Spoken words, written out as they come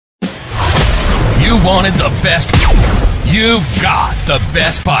You wanted the best. You've got the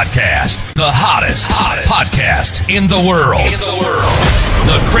best podcast. The hottest podcast in the world.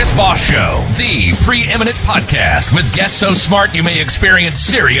 The Chris Voss Show. The preeminent podcast with guests so smart you may experience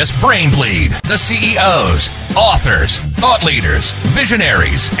serious brain bleed. The CEOs, authors, thought leaders,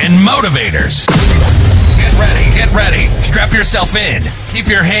 visionaries, and motivators. Get ready. Strap yourself in. Keep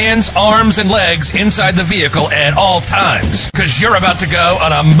your hands, arms, and legs inside the vehicle at all times, because you're about to go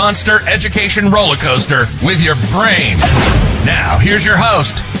on a monster education roller coaster with your brain. Now, here's your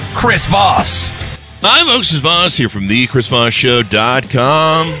host, Chris Voss. Hi, folks. It's Voss here from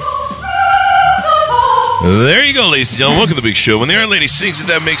thechrisvossshow.com. There you go, ladies and gentlemen. Welcome to the big show. When the Iron Lady sings it,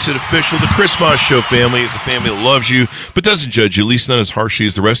 that makes it official. The Chris Voss Show family is a family that loves you, but doesn't judge you, at least not as harshly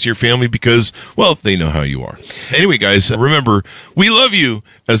as the rest of your family, because, well, they know how you are. Anyway, guys, remember, we love you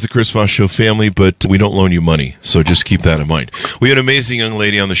as the Chris Voss Show family, but we don't loan you money, so just keep that in mind. We had an amazing young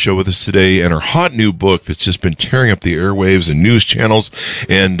lady on the show with us today, and her hot new book that's just been tearing up the airwaves and news channels,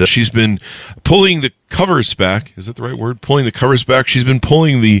 and she's been pulling the covers back. Is that the right word? Pulling the covers back. She's been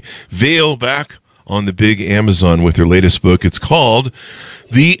pulling the veil back on the big Amazon with her latest book. It's called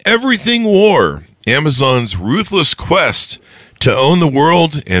The Everything War, Amazon's Ruthless Quest to Own the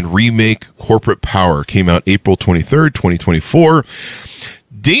World and Remake Corporate Power. Came out April 23rd, 2024.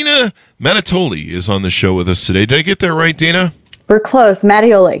 Dana Mattioli is on the show with us today. Did I get that right, Dana? We're close.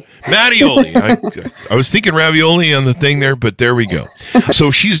 Mattioli. I was thinking ravioli on the thing there, but there we go. So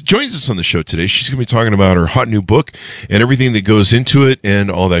she joins us on the show today. She's going to be talking about her hot new book and everything that goes into it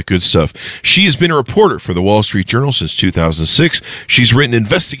and all that good stuff. She has been a reporter for the Wall Street Journal since 2006. She's written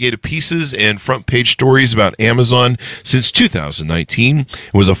investigative pieces and front page stories about Amazon since 2019 and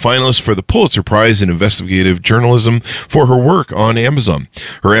was a finalist for the Pulitzer Prize in Investigative Journalism for her work on Amazon.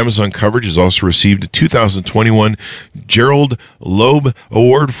 Her Amazon coverage has also received a 2021 Gerald Loeb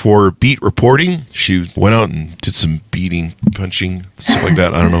Award for beat reporting. She went out and did some beating, punching, stuff like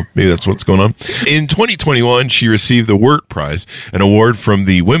that. I don't know. Maybe that's what's going on. In 2021, she received the Wirt Prize, an award from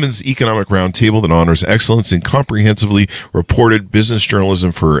the Women's Economic Roundtable that honors excellence in comprehensively reported business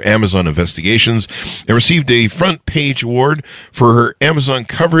journalism for her Amazon investigations, and received a front page award for her Amazon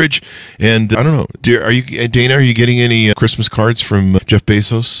coverage. And I don't know, Dana, are you getting any Christmas cards from Jeff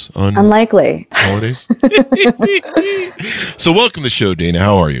Bezos on Unlikely holidays? So welcome to the show, Dana.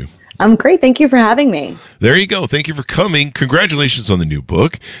 How are you? I'm great. Thank you for having me. There you go. Thank you for coming. Congratulations on the new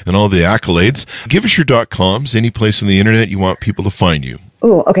book and all the accolades. Give us your .coms, any place on the internet you want people to find you.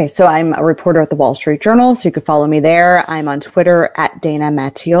 Oh, okay. So I'm a reporter at the Wall Street Journal, so you can follow me there. I'm on Twitter at Dana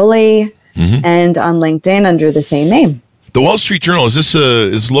Mattioli and on LinkedIn under the same name. The Wall Street Journal, is this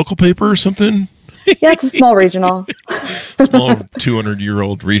a local paper or something? Yeah, it's a small regional. Small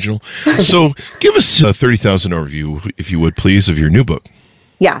 200-year-old regional. So give us a 30,000 overview, if you would, please, of your new book.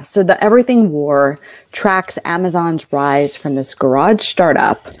 Yeah, so The Everything War tracks Amazon's rise from this garage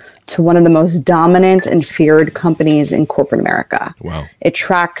startup to one of the most dominant and feared companies in corporate America. Wow. It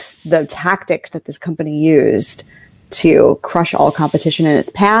tracks the tactics that this company used to crush all competition in its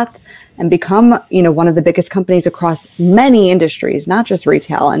path and become, one of the biggest companies across many industries, not just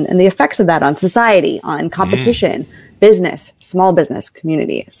retail, and the effects of that on society, on competition, business, small business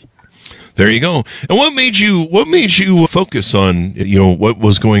communities. There you go. And what made you focus on, what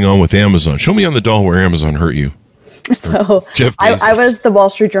was going on with Amazon? Show me on the doll where Amazon hurt you. So I was the Wall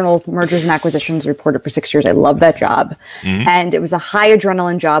Street Journal's mergers and acquisitions reporter for 6 years. I loved that job. And it was a high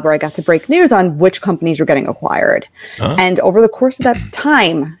adrenaline job where I got to break news on which companies were getting acquired. And over the course of that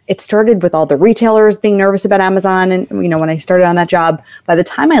time, it started with all the retailers being nervous about Amazon. And, when I started on that job, by the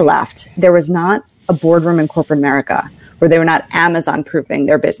time I left, there was not a boardroom in corporate America where they were not Amazon-proofing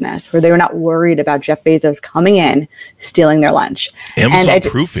their business, where they were not worried about Jeff Bezos coming in, stealing their lunch.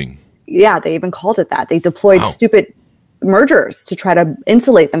 Amazon-proofing? Yeah, they even called it that. They deployed stupid mergers to try to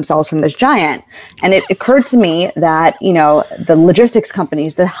insulate themselves from this giant. And it occurred to me that, the logistics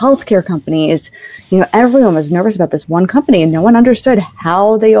companies, the healthcare companies, everyone was nervous about this one company and no one understood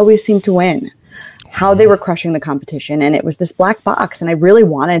how they always seemed to win, how they were crushing the competition. And it was this black box. And I really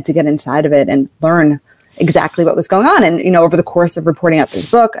wanted to get inside of it and learn exactly what was going on. And, over the course of reporting out this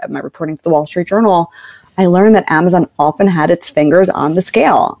book, my reporting for the Wall Street Journal, I learned that Amazon often had its fingers on the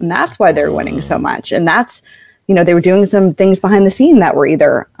scale. And that's why they're winning so much. And that's, they were doing some things behind the scene that were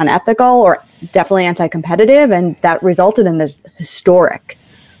either unethical or definitely anti-competitive. And that resulted in this historic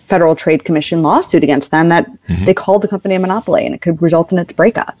Federal Trade Commission lawsuit against them that they called the company a monopoly, and it could result in its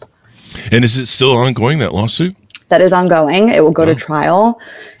breakup. And is it still ongoing, that lawsuit? That is ongoing. It will go to trial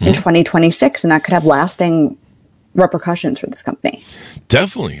in 2026, and that could have lasting repercussions for this company.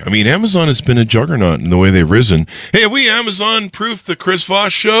 Definitely. I mean, Amazon has been a juggernaut in the way they've risen. Hey, have we Amazon-proofed the Chris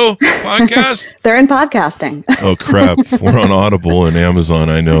Voss Show podcast? They're in podcasting. Oh, crap. We're on Audible, and Amazon,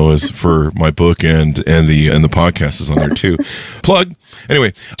 I know, is for my book, and the podcast is on there, too. Plug.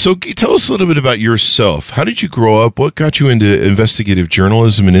 Anyway, so tell us a little bit about yourself. How did you grow up? What got you into investigative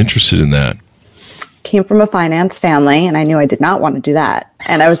journalism and interested in that? Came from a finance family, and I knew I did not want to do that.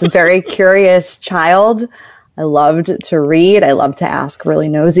 And I was a very curious child. I loved to read. I loved to ask really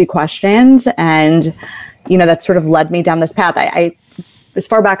nosy questions. And, that sort of led me down this path. I as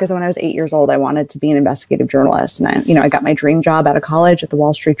far back as when I was 8 years old, I wanted to be an investigative journalist. And I got my dream job out of college at the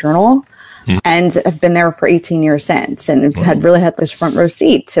Wall Street Journal and have been there for 18 years since, and had this front row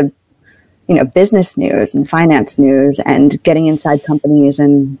seat to, business news and finance news and getting inside companies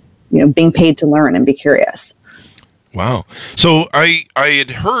and, being paid to learn and be curious. Wow. So I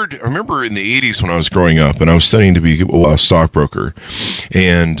remember in the 80s when I was growing up and I was studying to be a stockbroker.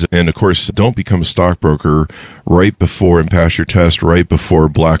 And of course, don't become a stockbroker right before and pass your test right before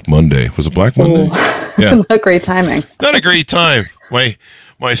Black Monday. Was it Black Monday? Oh. Yeah. Not great timing. Not a great time. My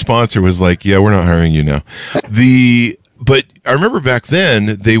sponsor was like, yeah, we're not hiring you now. But I remember back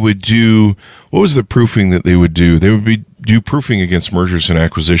then they would do, what was the proofing that they would do? They would do proofing against mergers and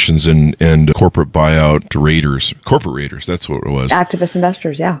acquisitions and corporate buyout corporate raiders. That's what it was. Activist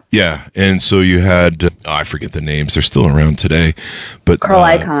investors, yeah. Yeah. And so you had, I forget the names. They're still around today. But Carl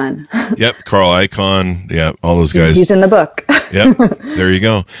Icahn. Yep. Carl Icahn. Yeah. All those guys. He's in the book. Yep. There you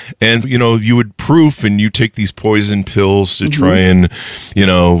go. And, you would proof and you take these poison pills to try and,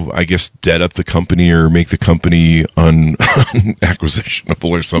 I guess, dead up the company or make the company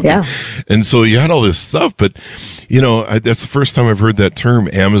unacquisitionable or something. Yeah. And so you had all this stuff, but, that's the first time I've heard that term,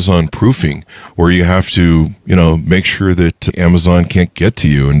 Amazon proofing, where you have to, make sure that Amazon can't get to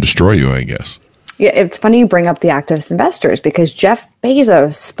you and destroy you, I guess. Yeah, it's funny you bring up the activist investors because Jeff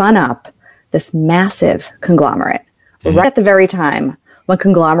Bezos spun up this massive conglomerate right at the very time when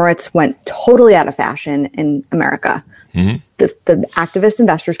conglomerates went totally out of fashion in America. The activist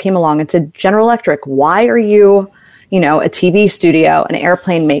investors came along and said, General Electric, why are you, a TV studio, an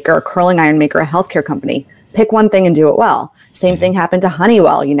airplane maker, a curling iron maker, a healthcare company? Pick one thing and do it well. Same thing happened to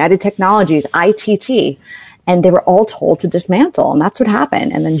Honeywell, United Technologies, ITT, and they were all told to dismantle, and that's what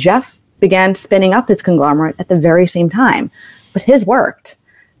happened. And then Jeff began spinning up his conglomerate at the very same time, but his worked.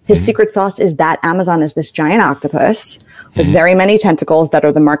 His secret sauce is that Amazon is this giant octopus with very many tentacles that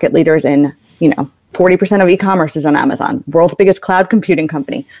are the market leaders in, 40% of e-commerce is on Amazon, world's biggest cloud computing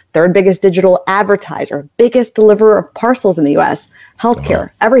company, third biggest digital advertiser, biggest deliverer of parcels in the US,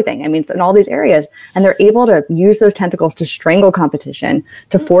 healthcare, everything. I mean, it's in all these areas. And they're able to use those tentacles to strangle competition,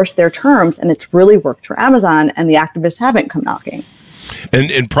 to force their terms. And it's really worked for Amazon, and the activists haven't come knocking.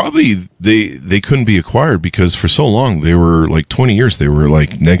 And probably they couldn't be acquired because for so long, they were like 20 years, they were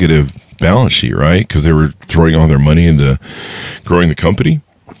like negative balance sheet, right? Because they were throwing all their money into growing the company.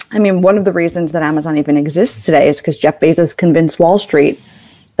 I mean, one of the reasons that Amazon even exists today is because Jeff Bezos convinced Wall Street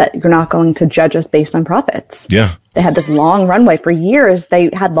that you're not going to judge us based on profits. Yeah. They had this long runway. For years, they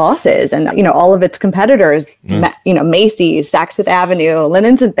had losses. And, all of its competitors, Macy's, Saks Fifth Avenue,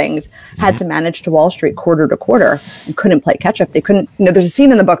 Linens and things, had to manage to Wall Street quarter to quarter and couldn't play catch up. They couldn't, there's a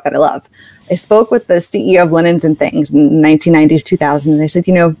scene in the book that I love. I spoke with the CEO of Linens and Things in the 1990s, 2000. And they said,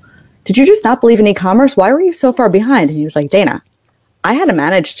 did you just not believe in e-commerce? Why were you so far behind? And he was like, Dana, I had to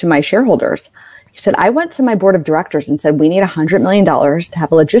manage to my shareholders. He said, I went to my board of directors and said, we need $100 million to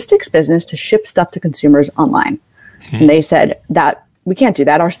have a logistics business to ship stuff to consumers online. And they said that we can't do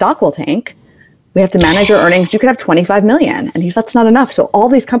that. Our stock will tank. We have to manage our earnings. You could have 25 million. And he said, that's not enough. So all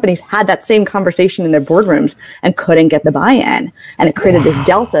these companies had that same conversation in their boardrooms and couldn't get the buy-in. And it created this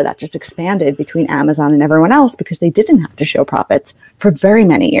delta that just expanded between Amazon and everyone else because they didn't have to show profits for very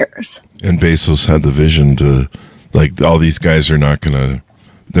many years. And Bezos had the vision to, all these guys are not going to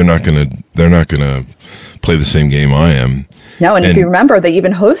play the same game I am. No, and if you remember, they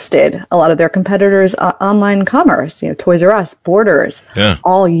even hosted a lot of their competitors' online commerce. Toys R Us, Borders,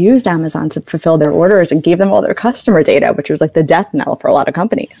 all used Amazon to fulfill their orders and gave them all their customer data, which was like the death knell for a lot of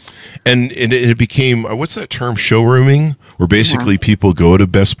companies. And it became, what's that term, showrooming, where basically people go to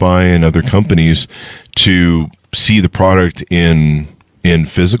Best Buy and other companies to see the product in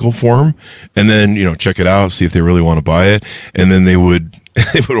physical form, and then check it out, see if they really want to buy it, and then they would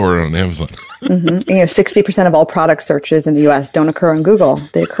order it on Amazon. 60% of all product searches in the U.S. don't occur on Google;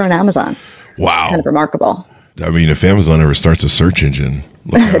 they occur on Amazon. Wow, it's kind of remarkable. I mean, if Amazon ever starts a search engine,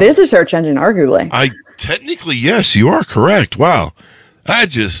 it is a search engine, arguably. Technically, yes, you are correct. Wow, that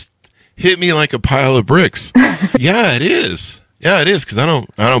just hit me like a pile of bricks. Yeah, it is. Yeah, it is, because I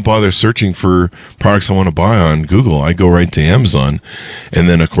don't bother searching for products I want to buy on Google. I go right to Amazon, and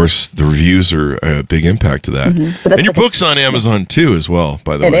then of course the reviews are a big impact to that. Mm-hmm. And your book's on Amazon too, as well.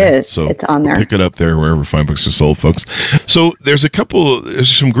 By the way, it is. So it's on there. Pick it up there wherever fine books are sold, folks. So there's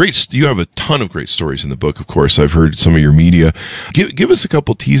some great. You have a ton of great stories in the book. Of course, I've heard some of your media. Give us a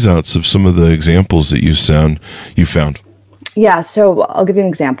couple tease outs of some of the examples that you found. Yeah, so I'll give you an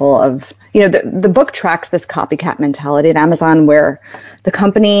example of, the book tracks this copycat mentality at Amazon, where the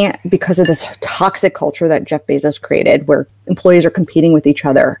company, because of this toxic culture that Jeff Bezos created, where employees are competing with each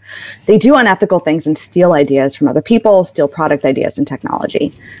other, they do unethical things and steal ideas from other people, steal product ideas and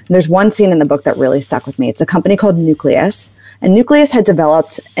technology. And there's one scene in the book that really stuck with me. It's a company called Nucleus. And Nucleus had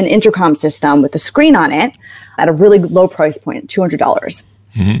developed an intercom system with a screen on it at a really low price point, $200.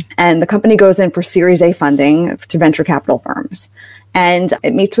 Mm-hmm. And the company goes in for Series A funding to venture capital firms. And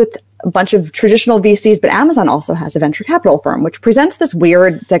it meets with a bunch of traditional VCs, but Amazon also has a venture capital firm, which presents this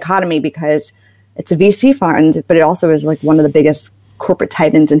weird dichotomy because it's a VC fund, but it also is like one of the biggest corporate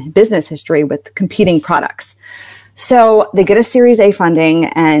titans in business history with competing products. So they get a Series A funding,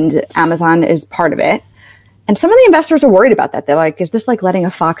 and Amazon is part of it. And some of the investors are worried about that. They're like, is this like letting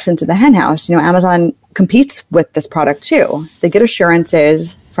a fox into the henhouse? Amazon competes with this product too. So they get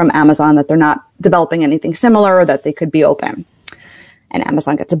assurances from Amazon that they're not developing anything similar, that they could be open. And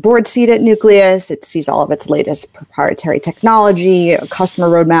Amazon gets a board seat at Nucleus. It sees all of its latest proprietary technology, customer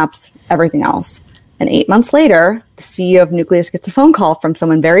roadmaps, everything else. And 8 months later, the CEO of Nucleus gets a phone call from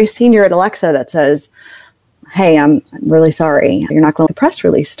someone very senior at Alexa that says, hey, I'm really sorry. You're not going to the press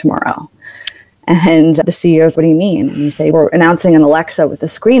release tomorrow. And the CEO goes, what do you mean? And you say, we're announcing an Alexa with a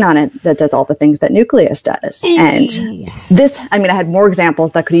screen on it that does all the things that Nucleus does. And this, I had more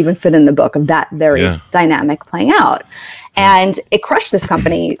examples that could even fit in the book of that very dynamic playing out. And it crushed this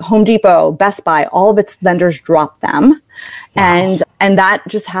company. Home Depot, Best Buy, all of its vendors dropped them. Wow. And that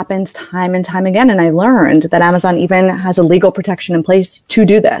just happens time and time again. And I learned that Amazon even has a legal protection in place to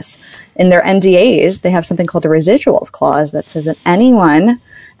do this. In their NDAs, they have something called a residuals clause that says that anyone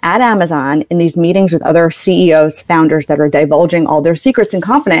at Amazon in these meetings with other CEOs, founders that are divulging all their secrets and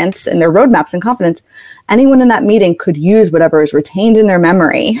confidence and their roadmaps and confidence, anyone in that meeting could use whatever is retained in their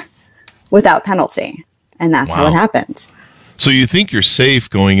memory without penalty. And that's how it happens. So you think you're safe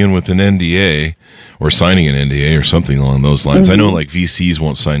going in with an NDA or signing an NDA or something along those lines. Mm-hmm. I know like VCs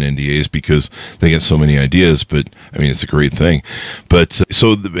won't sign NDAs because they get so many ideas, but it's a great thing. But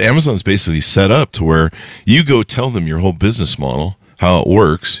so Amazon's basically set up to where you go tell them your whole business model, how it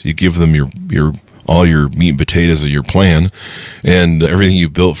works. You give them your all your meat and potatoes of your plan and everything you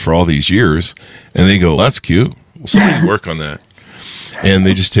built for all these years, and they go, that's cute. Well, somebody work on that. And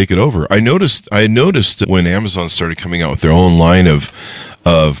they just take it over. I noticed when Amazon started coming out with their own line of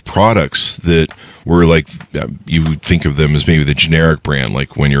products that were like, you would think of them as maybe the generic brand,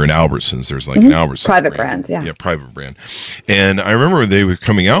 like when you're in Albertsons, there's like an Albertsons private brand. Yeah, private brand. And I remember they were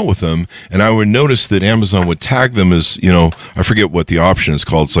coming out with them, and I would notice that Amazon would tag them as, I forget what the option is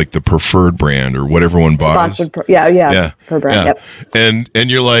called. It's like the preferred brand or what everyone buys. Sponsored, preferred brand. Yeah. Yep. And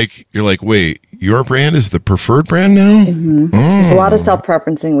you're like, wait, your brand is the preferred brand now? Mm-hmm. There's a lot of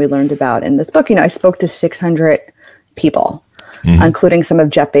self-preferencing we learned about in this book. I spoke to 600 people. Mm-hmm. Including some of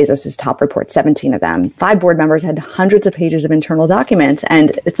Jeff Bezos' top reports, 17 of them. 5 board members had hundreds of pages of internal documents,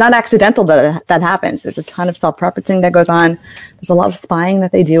 and it's not accidental that that happens. There's a ton of self-preferencing that goes on. There's a lot of spying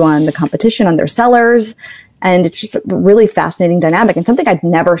that they do on the competition, on their sellers, and it's just a really fascinating dynamic and something I'd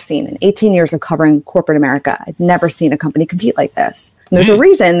never seen in 18 years of covering corporate America. I'd never seen a company compete like this. And there's a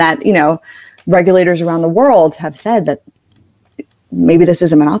reason that, regulators around the world have said that maybe this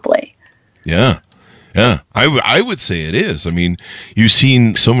is a monopoly. Yeah. Yeah, I would say it is. You've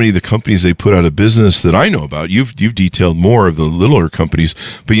seen so many of the companies they put out of business that I know about. You've detailed more of the littler companies,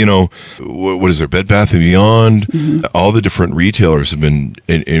 but what is there? Bed Bath & Beyond, all the different retailers have been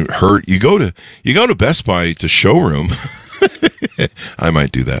hurt. You go to Best Buy to showroom. I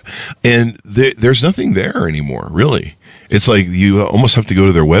might do that, and there's nothing there anymore, really. It's like you almost have to go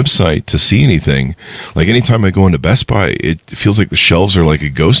to their website to see anything. Like anytime I go into Best Buy, it feels like the shelves are like a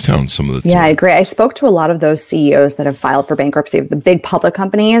ghost town some of the time. Yeah, I agree. I spoke to a lot of those CEOs that have filed for bankruptcy of the big public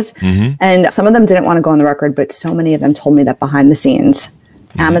companies. Mm-hmm. And some of them didn't want to go on the record, but so many of them told me that behind the scenes,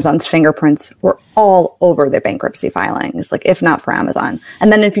 Amazon's fingerprints were all over their bankruptcy filings, like if not for Amazon.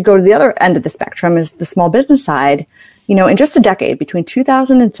 And then if you go to the other end of the spectrum is the small business side, in just a decade between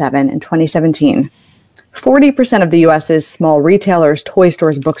 2007 and 2017, 40% of the U.S.'s small retailers, toy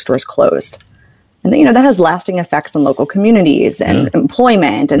stores, bookstores closed. And, that has lasting effects on local communities and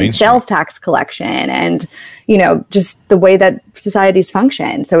employment and sales tax collection and, just the way that societies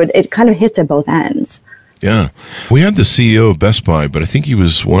function. So it kind of hits at both ends. Yeah. We had the CEO of Best Buy, but I think he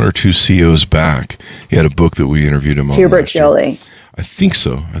was one or two CEOs back. He had a book that we interviewed him on. Hubert Joly. I think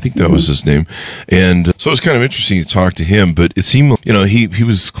so. I think that was his name. And so it was kind of interesting to talk to him, but it seemed, he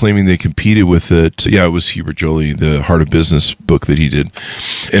was claiming they competed with it. Yeah, it was Hubert Joly, the Heart of Business book that he did.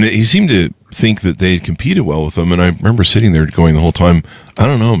 And he seemed to think that they competed well with them. And I remember sitting there going the whole time, I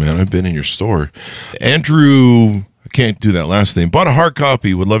don't know, man, I've been in your store. Andrew... Can't do that last name. Bought a hard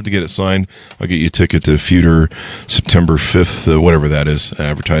copy. Would love to get it signed. I'll get you a ticket to Future September 5th, whatever that is,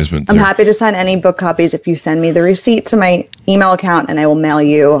 advertisement. I'm happy to sign any book copies if you send me the receipt to my email account, and I will mail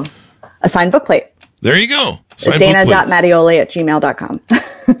you a signed book plate. There you go. Dana.mattioli@gmail.com.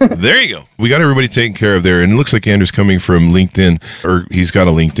 There you go. We got everybody taken care of there. And it looks like Andrew's coming from LinkedIn, or he's got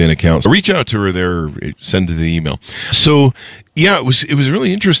a LinkedIn account. So reach out to her there, or send the email. So, yeah, it was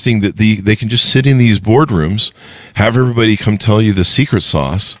really interesting that they can just sit in these boardrooms, have everybody come tell you the secret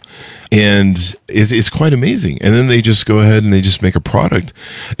sauce, and it's quite amazing. And then they just go ahead and they just make a product.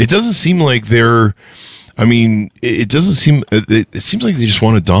 It doesn't seem like they're... it doesn't seem. It seems like they just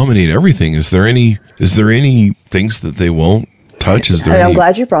want to dominate everything. Is there any things that they won't touch? I'm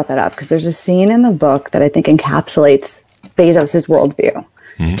glad you brought that up, because there's a scene in the book that I think encapsulates Bezos' worldview.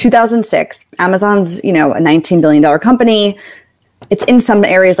 It's 2006. Amazon's, a $19 billion company. It's in some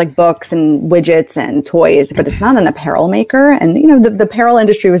areas like books and widgets and toys, but it's not an apparel maker. And, the apparel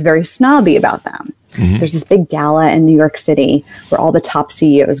industry was very snobby about them. There's this big gala in New York City where all the top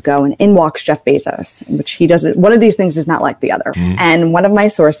CEOs go, and in walks Jeff Bezos, which he doesn't. One of these things is not like the other. And one of my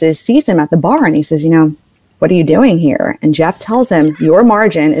sources sees him at the bar, and he says, what are you doing here? And Jeff tells him, your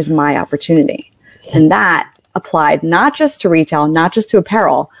margin is my opportunity. And that applied not just to retail, not just to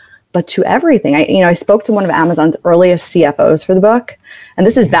apparel, but to everything. I spoke to one of Amazon's earliest CFOs for the book, and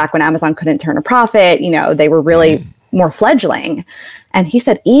this is back when Amazon couldn't turn a profit. They were really more fledgling. And he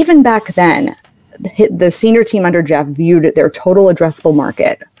said, even back then, the senior team under Jeff viewed their total addressable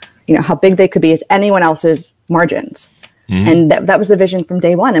market, how big they could be, as anyone else's margins. And that was the vision from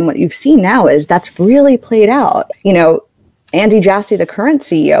day one. And what you've seen now is that's really played out. Andy Jassy, the current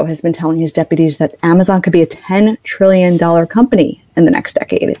CEO, has been telling his deputies that Amazon could be a $10 trillion company in the next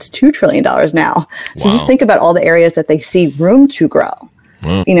decade. It's $2 trillion now. So just think about all the areas that they see room to grow.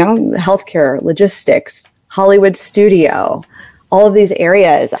 Wow. Healthcare, logistics, Hollywood studio, all of these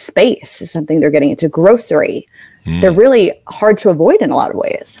areas. Space is something they're getting into, grocery. They're really hard to avoid in a lot of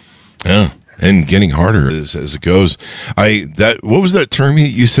ways. Yeah. And getting harder as it goes. What was that term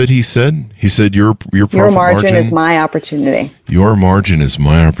you said? He said your profit margin is my opportunity. Your margin is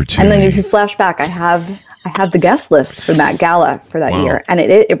my opportunity. And then if you flash back, I have the guest list for that gala for that year, and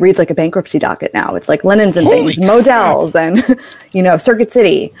it reads like a bankruptcy docket now. It's like linens and things, Models, and Circuit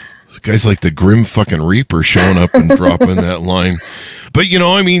City. This guy's like the grim fucking Reaper showing up and dropping that line. But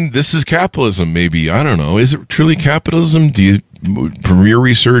this is capitalism. Maybe, I don't know. Is it truly capitalism? From your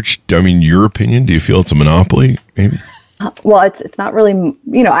research, your opinion, do you feel it's a monopoly? Maybe. Well, it's not really.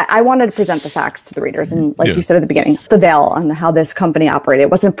 I wanted to present the facts to the readers, and you said at the beginning, the veil on how this company operated. It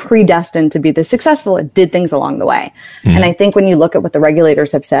wasn't predestined to be this successful. It did things along the way, and I think when you look at what the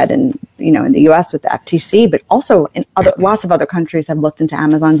regulators have said, and in the U.S. with the FTC, but also in lots of other countries have looked into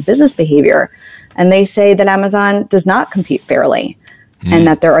Amazon's business behavior, and they say that Amazon does not compete fairly. And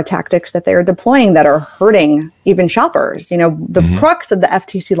that there are tactics that they are deploying that are hurting even shoppers. The crux of the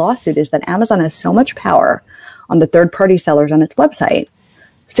FTC lawsuit is that Amazon has so much power on the third-party sellers on its website.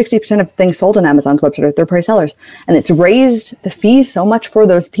 60% of things sold on Amazon's website are third-party sellers. And it's raised the fees so much for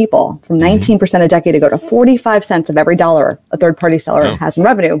those people from 19% a decade ago to 45 cents of every dollar a third-party seller has in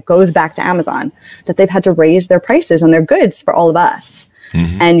revenue goes back to Amazon, that they've had to raise their prices on their goods for all of us.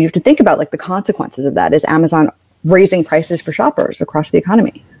 And you have to think about the consequences of that. Is Amazon raising prices for shoppers across the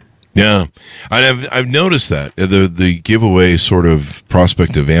economy? Yeah, I've noticed that the giveaway sort of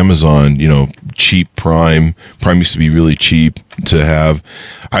prospect of Amazon, cheap Prime used to be really cheap to have.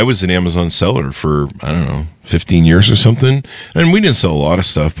 I was an Amazon seller for 15 years or something, and we didn't sell a lot of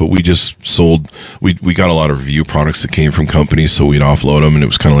stuff, but we just sold. We got a lot of review products that came from companies, so we'd offload them, and it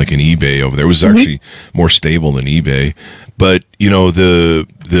was kind of like an eBay over there. It was actually more stable than eBay, but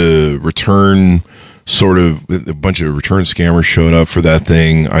the return. Sort of a bunch of return scammers showed up for that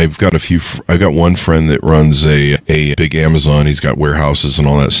thing. I've got one friend that runs a big Amazon. He's got warehouses and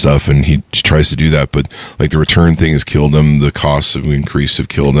all that stuff, and he tries to do that, but the return thing has killed him. The costs of increase have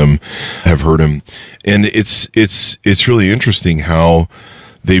killed him, have hurt him. And it's really interesting how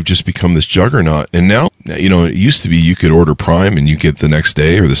they've just become this juggernaut. And now, it used to be you could order Prime and you get the next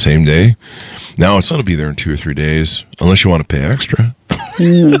day or the same day. Now it's going to be there in 2 or 3 days, unless you want to pay extra.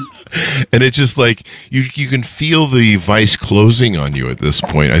 And it's just you can feel the vice closing on you at this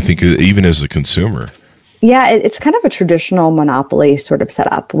point, I think, even as a consumer. Yeah, it's kind of a traditional monopoly sort of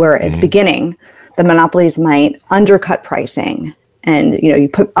setup where at the beginning, the monopolies might undercut pricing and, you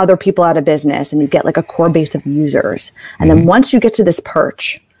put other people out of business and you get like a core base of users. And then once you get to this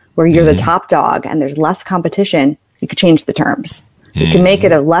perch where you're the top dog and there's less competition, you could change the terms. You can make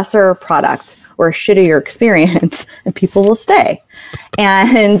it a lesser product or a shittier experience and people will stay.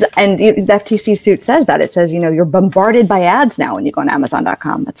 And the FTC suit says that. It says, you're bombarded by ads now when you go on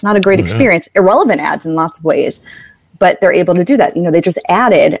Amazon.com. That's not a great experience. Irrelevant ads in lots of ways, but they're able to do that. They just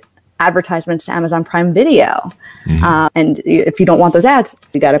added advertisements to Amazon Prime Video. And if you don't want those ads,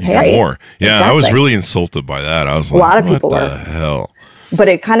 you got to pay more. Yeah, exactly. I was really insulted by that. I was like, a lot of people what were. the hell? But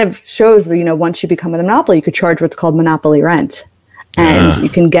it kind of shows that, once you become a monopoly, you could charge what's called monopoly rent. And you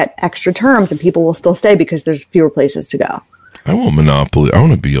can get extra terms and people will still stay because there's fewer places to go. I want Monopoly. I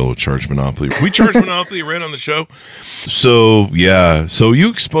want to be able to charge Monopoly. We charge Monopoly rent on the show. So, yeah. So you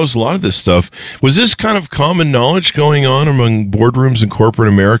exposed a lot of this stuff. Was this kind of common knowledge going on among boardrooms in corporate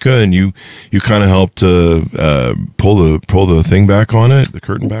America, and you kind of helped pull the thing back on it, the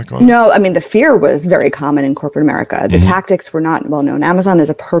curtain back on it? No, I mean, the fear was very common in corporate America. The tactics were not well known. Amazon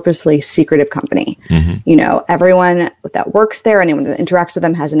is a purposely secretive company. Everyone that works there, anyone that interacts with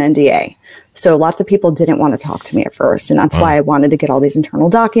them has an NDA. So lots of people didn't want to talk to me at first. And that's why I wanted to get all these internal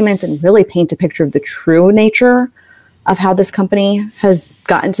documents and really paint a picture of the true nature of how this company has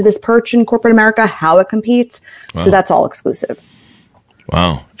gotten to this perch in corporate America, how it competes. Wow. So that's all exclusive.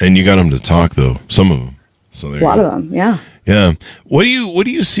 Wow. And you got them to talk, though. Some of them. So a lot of them, yeah. Yeah. What do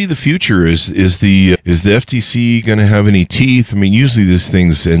you see the future? Is the FTC going to have any teeth? I mean, usually this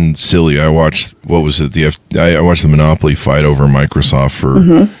thing's silly. I watched I watched the Monopoly fight over Microsoft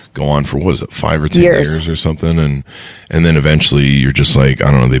for go on for what was it, 5 or 10 years or something, and then eventually you're just like, I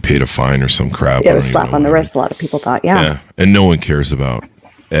don't know, they paid a fine or some crap. Yeah, it was a slap on the wrist. A lot of people thought, yeah. And no one cares about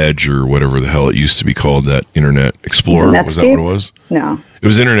Edge or whatever the hell it used to be called, that Internet Explorer. Was that what it was? No. It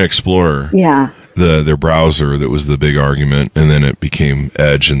was Internet Explorer. Yeah. Their browser that was the big argument, and then it became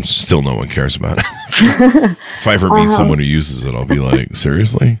Edge, and still no one cares about it. If I ever meet someone who uses it, I'll be like,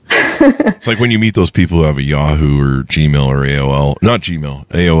 seriously? It's like when you meet those people who have a Yahoo or Gmail or AOL, not Gmail,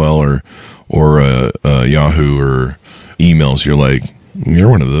 AOL or Yahoo or emails, you're like, you're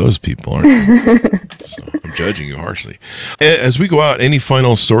one of those people, aren't you? So I'm judging you harshly. As we go out, any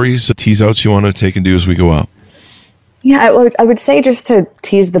final stories, tease outs you want to take and do as we go out? Yeah, I would say, just to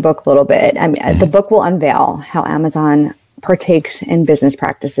tease the book a little bit, I mean, the book will unveil how Amazon partakes in business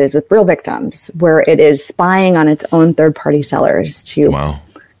practices with real victims, where it is spying on its own third-party sellers to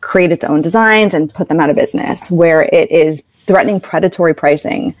create its own designs and put them out of business, where it is threatening predatory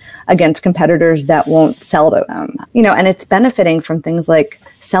pricing against competitors that won't sell to them. And it's benefiting from things like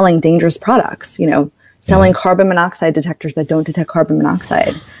selling dangerous products, selling carbon monoxide detectors that don't detect carbon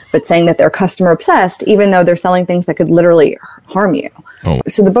monoxide, but saying that they're customer obsessed, even though they're selling things that could literally harm you.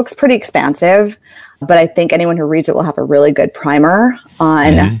 So the book's pretty expansive, but I think anyone who reads it will have a really good primer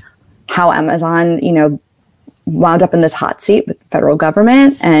on how Amazon, wound up in this hot seat with the federal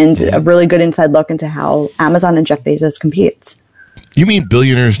government, and a really good inside look into how Amazon and Jeff Bezos competes. You mean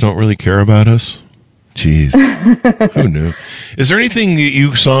billionaires don't really care about us? Jeez. Who knew? Is there anything that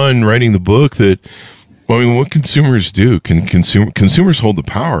you saw in writing the book that, what consumers do? Can consumers hold the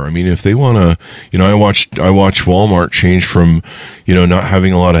power? I mean, if they want to, I watched Walmart change from, not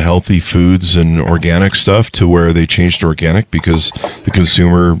having a lot of healthy foods and organic stuff to where they changed to organic because the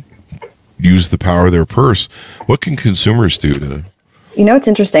consumer used the power of their purse. What can consumers do to? It's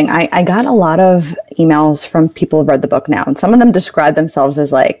interesting. I got a lot of emails from people who've read the book now, and some of them describe themselves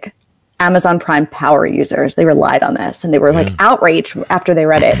as like Amazon Prime power users. They relied on this, and they were like outraged after they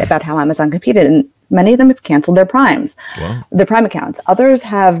read it about how Amazon competed, and many of them have canceled their Primes, their Prime accounts. Others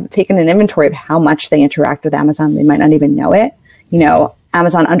have taken an inventory of how much they interact with Amazon. They might not even know it.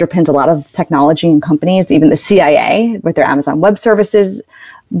 Amazon underpins a lot of technology and companies, even the CIA with their Amazon Web Services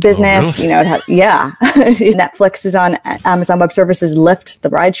business. Really? Netflix is on Amazon Web Services, Lyft, the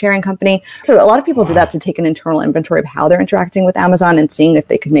ride sharing company. So a lot of people do that to take an internal inventory of how they're interacting with Amazon and seeing if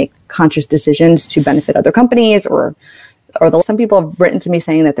they could make conscious decisions to benefit other companies, or some people have written to me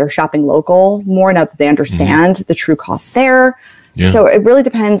saying that they're shopping local more now that they understand the true cost there. Yeah. So it really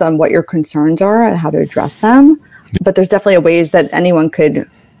depends on what your concerns are and how to address them. But there's definitely ways that anyone could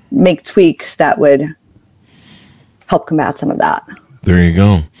make tweaks that would help combat some of that. There you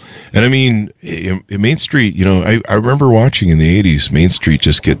go. And I mean, in Main Street, I remember watching in the 80s, Main Street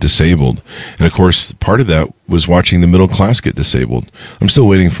just get disabled. And of course, part of that was watching the middle class get disabled. I'm still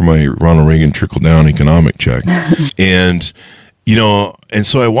waiting for my Ronald Reagan trickle-down economic check. And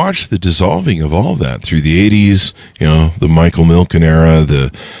so I watched the dissolving of all that through the 80s, the Michael Milken era,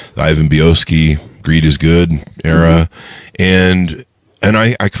 the Ivan Biosky greed is good era. And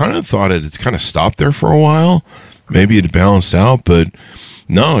I kind of thought it's kind of stopped there for a while. Maybe it balanced out, but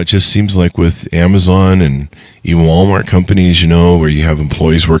no, it just seems like with Amazon and even Walmart companies, where you have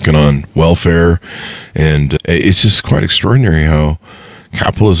employees working on welfare, and it's just quite extraordinary how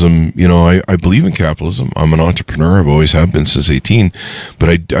capitalism, I believe in capitalism. I'm an entrepreneur. I've always have been since 18, but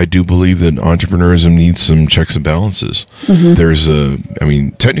I do believe that entrepreneurism needs some checks and balances. There's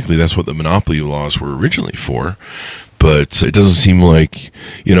technically that's what the monopoly laws were originally for, but it doesn't seem like,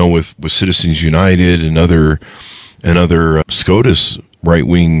 with Citizens United and other SCOTUS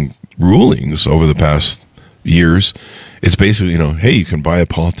right-wing rulings over the past years, it's basically, hey, you can buy a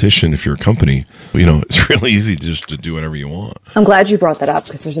politician if you're a company. It's really easy just to do whatever you want. I'm glad you brought that up,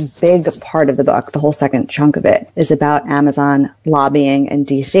 because there's a big part of the book, the whole second chunk of it, is about Amazon lobbying in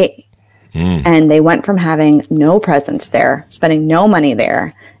D.C. And they went from having no presence there, spending no money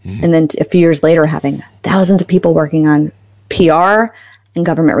there, and then a few years later having thousands of people working on PR and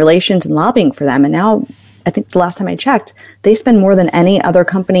government relations and lobbying for them. And now, I think the last time I checked, they spend more than any other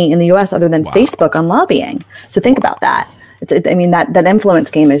company in the U.S. other than Facebook on lobbying. So think about that. That influence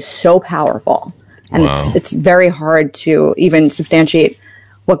game is so powerful. And it's very hard to even substantiate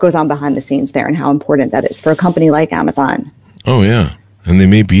what goes on behind the scenes there and how important that is for a company like Amazon. Oh, yeah. And they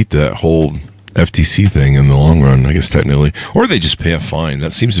may beat that whole FTC thing in the long run, I guess, technically. Or they just pay a fine.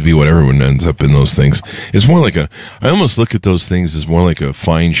 That seems to be what everyone ends up in those things. It's more like I almost look at those things as more like a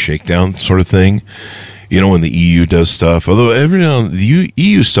fine shakedown sort of thing. When the EU does stuff, although every now and then the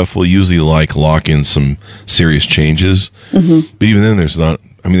EU stuff will usually lock in some serious changes. But even then, there's not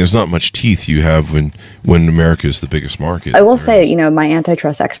much teeth you have when America is the biggest market. I will say, my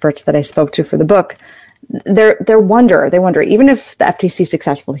antitrust experts that I spoke to for the book, they wonder, even if the FTC is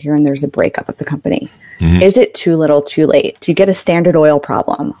successful here and there's a breakup of the company, is it too little too late? Do you get a Standard Oil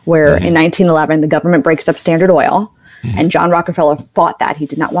problem where in 1911 the government breaks up Standard Oil? And John Rockefeller fought that. He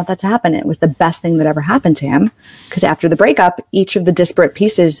did not want that to happen. It was the best thing that ever happened to him, because after the breakup, each of the disparate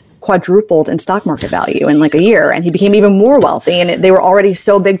pieces quadrupled in stock market value in like a year, and he became even more wealthy. And they were already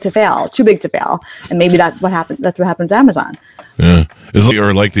so big to fail, too big to fail. And maybe that's what happened. That's what happens to Amazon. Yeah, it's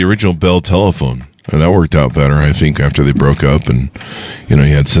like the original Bell telephone. And that worked out better, I think, after they broke up. And you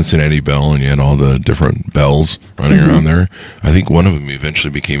had Cincinnati Bell, and you had all the different bells running around there. I think one of them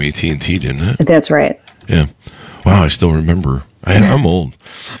eventually became AT&T, didn't it? That's right. Yeah. Wow, I still remember. I'm old.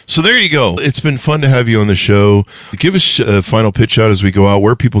 So there you go. It's been fun to have you on the show. Give us a final pitch out as we go out,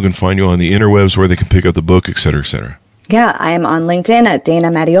 where people can find you on the interwebs, where they can pick up the book, et cetera, et cetera. Yeah, I am on LinkedIn at Dana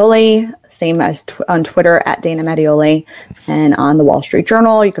Mattioli, same as on Twitter at Dana Mattioli, and on the Wall Street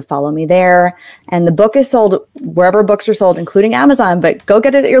Journal. You can follow me there. And the book is sold wherever books are sold, including Amazon, but go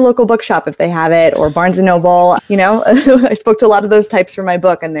get it at your local bookshop if they have it, or Barnes & Noble. I spoke to a lot of those types for my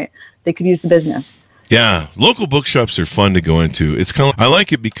book, and they could use the business. Yeah, local bookshops are fun to go into. It's kind of, I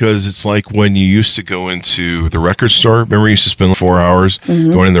like it because it's like when you used to go into the record store. Remember, you used to spend 4 hours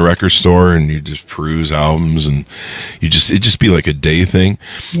going in the record store and you just peruse albums, and it'd just be like a day thing.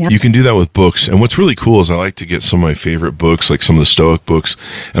 Yep. You can do that with books. And what's really cool is I like to get some of my favorite books, like some of the Stoic books,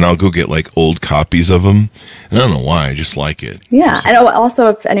 and I'll go get like old copies of them. And I don't know why, I just like it. Yeah. And also,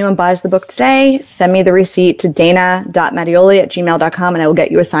 if anyone buys the book today, send me the receipt to dana.mattioli@gmail.com, and I will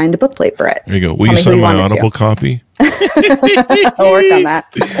get you a signed book plate for it. There you go. Will you sign my Audible copy? I'll work on that.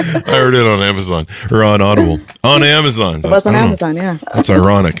 I heard it on Amazon, or on Audible. On Amazon. It was on Amazon, yeah. That's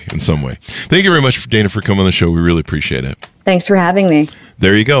ironic in some way. Thank you very much, Dana, for coming on the show. We really appreciate it. Thanks for having me.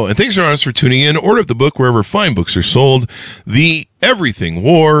 There you go. And thanks to our audience for tuning in. Order the book wherever fine books are sold. The Everything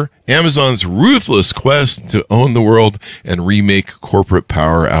War, Amazon's Ruthless Quest to Own the World and Remake Corporate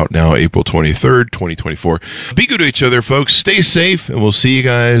Power, out now April 23rd, 2024. Be good to each other, folks. Stay safe, and we'll see you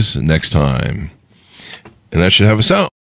guys next time. And that should have us out.